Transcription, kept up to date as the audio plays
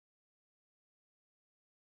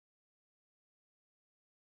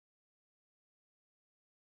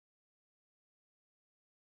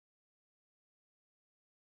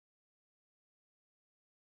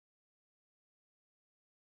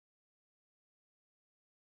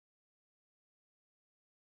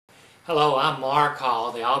Hello, I'm Mark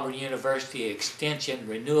Hall, the Auburn University Extension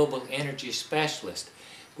Renewable Energy Specialist.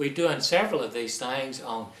 We're doing several of these things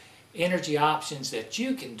on energy options that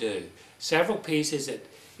you can do. Several pieces, at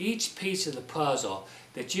each piece of the puzzle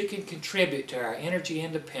that you can contribute to our energy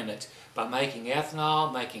independence by making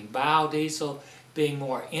ethanol, making biodiesel, being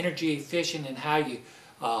more energy efficient in how you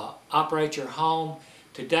operate your home.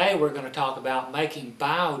 Today we're going to talk about making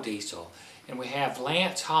biodiesel, and we have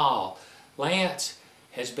Lance Hall. Lance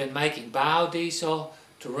has been making biodiesel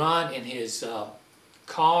to run in his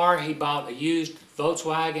car. He bought a used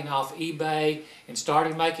Volkswagen off eBay and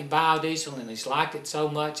started making biodiesel, and he's liked it so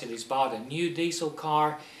much that he's bought a new diesel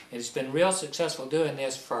car, and he's been real successful doing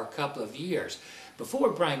this for a couple of years. Before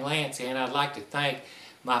we bring Lance in, I'd like to thank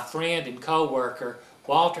my friend and co-worker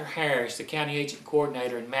Walter Harris, the County Agent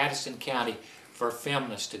Coordinator in Madison County, for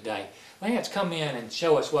filming us today. Lance, come in and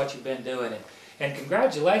show us what you've been doing. And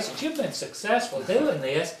congratulations, you've been successful doing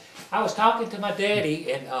this. I was talking to my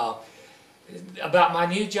daddy and about my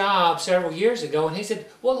new job several years ago, and he said,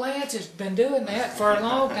 well, Lance has been doing that for a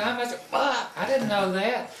long time. I said, well, I didn't know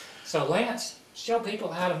that. So Lance, show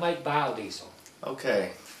people how to make biodiesel.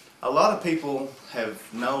 Okay. A lot of people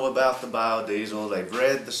know about the biodiesel, they've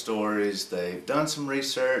read the stories, they've done some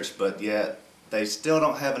research, but yet they still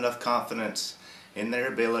don't have enough confidence in their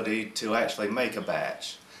ability to actually make a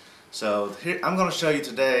batch. So here, I'm going to show you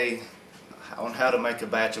today on how to make a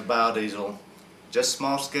batch of biodiesel, just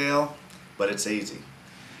small scale, but it's easy.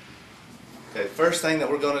 Okay, first thing that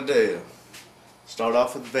we're going to do, start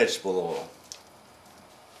off with vegetable oil.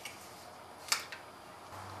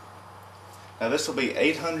 Now this will be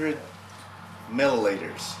 800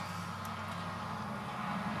 milliliters.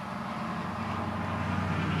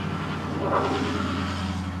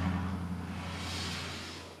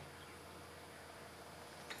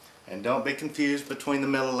 And don't be confused between the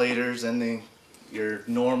milliliters and your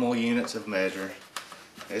normal units of measure.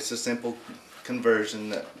 It's a simple conversion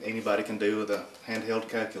that anybody can do with a handheld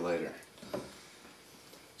calculator.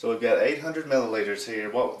 So we've got 800 milliliters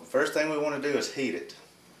here. First thing we want to do is heat it.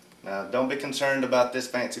 Now don't be concerned about this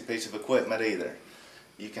fancy piece of equipment either.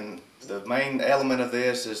 The main element of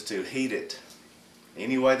this is to heat it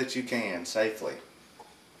any way that you can safely.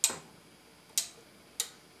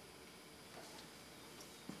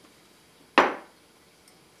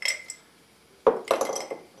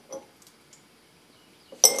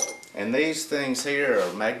 And these things here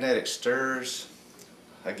are magnetic stirrers.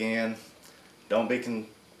 Again, don't be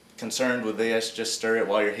concerned with this, just stir it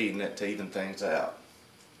while you're heating it to even things out.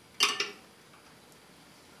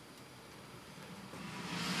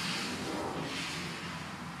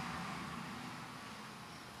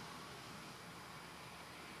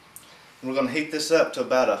 And we're going to heat this up to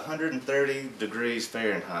about 130 degrees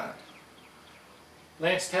Fahrenheit.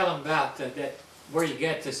 Lance, tell them about where you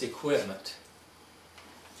get this equipment.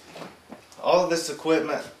 All of this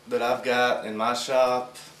equipment that I've got in my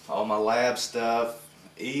shop, all my lab stuff,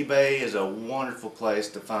 eBay is a wonderful place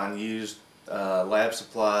to find used lab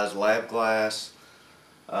supplies, lab glass.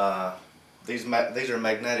 These are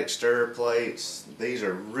magnetic stirrer plates. These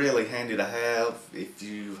are really handy to have if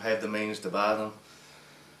you have the means to buy them.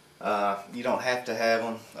 You don't have to have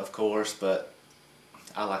them, of course, but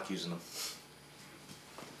I like using them.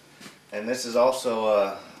 And this is also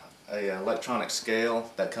a electronic scale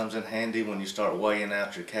that comes in handy when you start weighing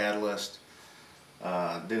out your catalyst.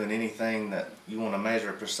 Doing anything that you want to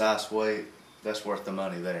measure a precise weight, that's worth the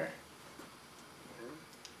money there.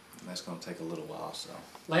 And that's going to take a little while. So,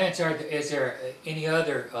 Lance, is there any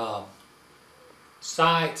other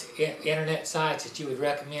sites, internet sites that you would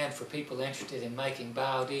recommend for people interested in making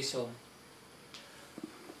biodiesel?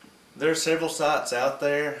 There are several sites out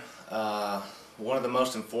there. One of the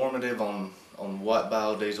most informative on what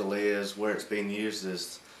biodiesel is, where it's being used,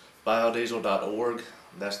 is biodiesel.org.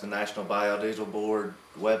 That's the National Biodiesel Board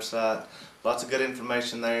website. Lots of good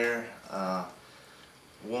information there.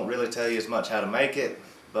 Won't really tell you as much how to make it,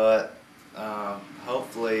 but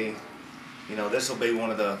hopefully, this will be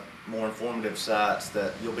one of the more informative sites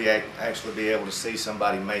that you'll actually be able to see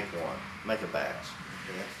somebody make a batch.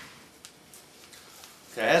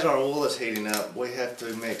 Okay, as our oil is heating up, we have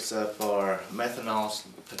to mix up our methanol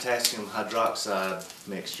potassium hydroxide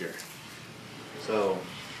mixture. So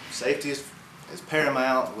safety is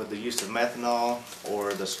paramount with the use of methanol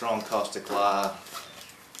or the strong caustic lye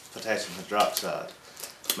potassium hydroxide.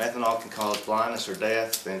 Methanol can cause blindness or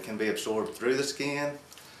death and can be absorbed through the skin,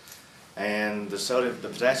 and the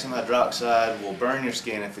potassium hydroxide will burn your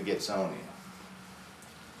skin if it gets on you.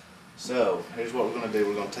 So here's what we're going to do.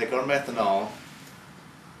 We're going to take our methanol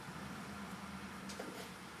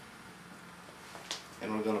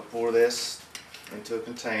and we're going to pour this into a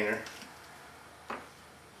container.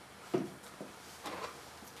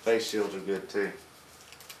 Face shields are good too.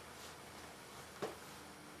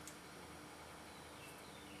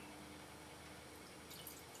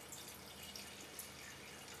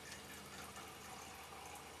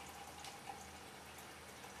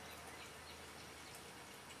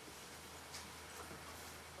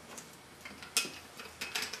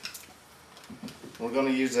 We're going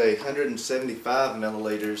to use 175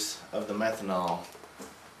 milliliters of the methanol.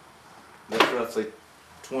 That's roughly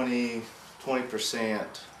 20%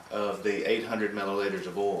 of the 800 milliliters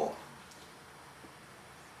of oil.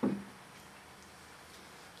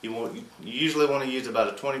 You usually want to use about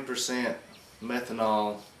a 20%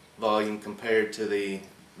 methanol volume compared to the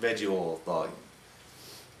veggie oil volume.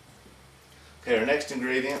 Okay, our next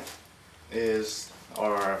ingredient is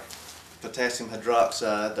our potassium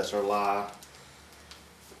hydroxide. That's our lye.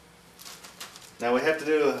 Now we have to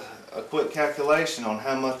do a quick calculation on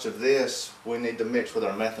how much of this we need to mix with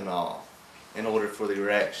our methanol in order for the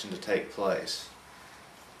reaction to take place.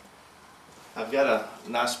 I've got a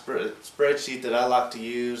nice spreadsheet that I like to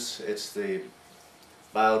use. It's the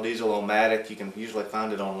Biodiesel-O-Matic. You can usually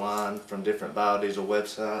find it online from different biodiesel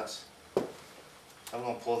websites. I'm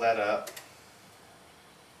going to pull that up.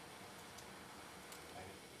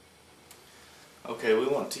 Okay, we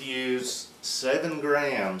want to use 7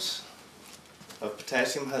 grams of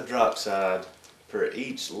potassium hydroxide per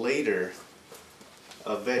each liter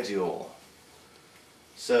of veggie oil.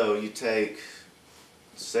 So you take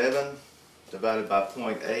 7 divided by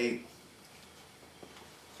 0.8,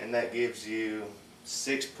 and that gives you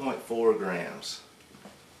 6.4 grams.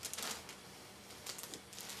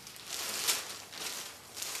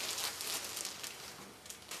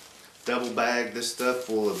 Double bag, this stuff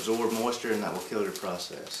will absorb moisture and that will kill your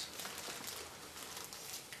process.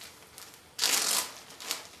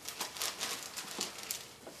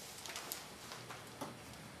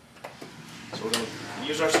 So we're going to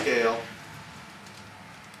use our scale.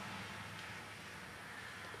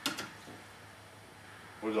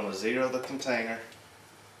 We're going to zero the container,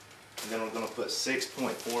 and then we're going to put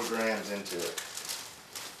 6.4 grams into it.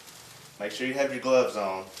 Make sure you have your gloves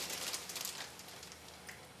on.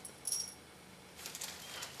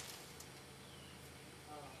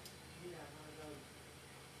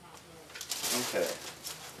 Okay,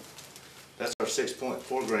 that's our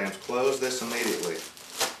 6.4 grams. Close this immediately.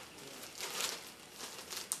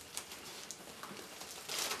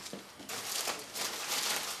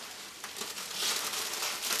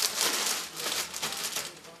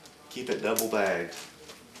 Keep it double bagged.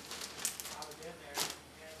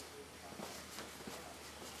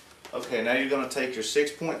 Okay, now you're going to take your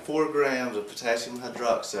 6.4 grams of potassium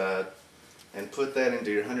hydroxide and put that into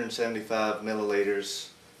your 175 milliliters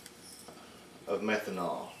of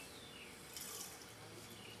methanol.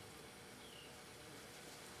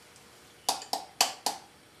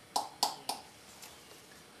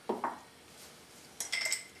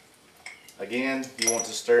 Again, you want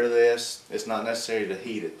to stir this. It's not necessary to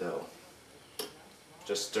heat it though.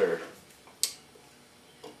 Just stir.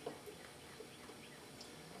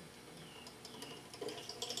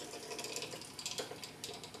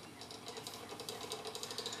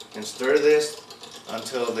 And stir this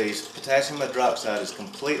until the potassium hydroxide is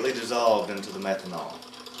completely dissolved into the methanol.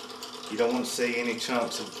 You don't want to see any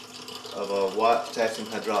chunks of white potassium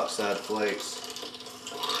hydroxide flakes.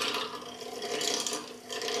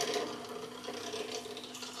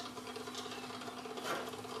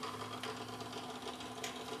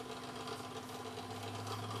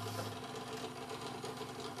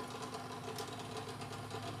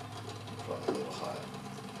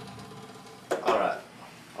 Alright,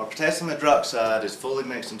 our potassium hydroxide is fully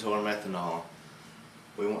mixed into our methanol.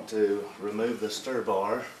 We want to remove the stir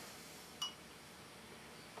bar,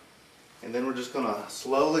 and then we're just going to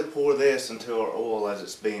slowly pour this into our oil as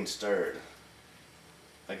it's being stirred.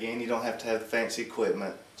 Again, you don't have to have the fancy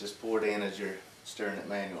equipment, just pour it in as you're stirring it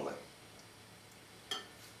manually.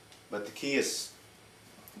 But the key is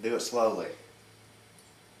do it slowly.